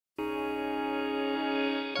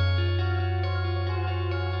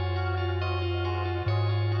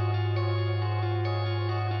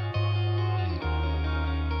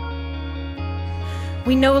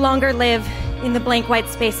We no longer live in the blank white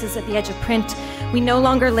spaces at the edge of print. We no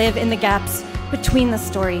longer live in the gaps between the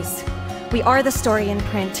stories. We are the story in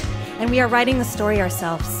print, and we are writing the story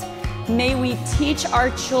ourselves. May we teach our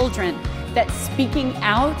children that speaking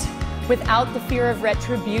out without the fear of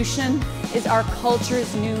retribution is our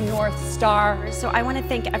culture's new North Star. So I want to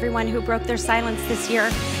thank everyone who broke their silence this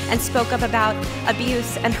year and spoke up about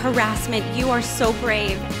abuse and harassment. You are so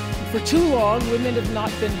brave. For too long, women have not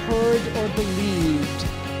been heard or believed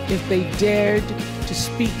if they dared to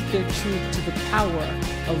speak their truth to the power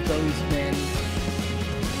of those men.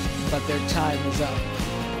 But their time is up.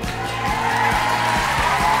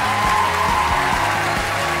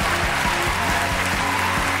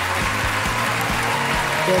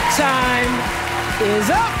 Their time is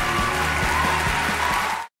up.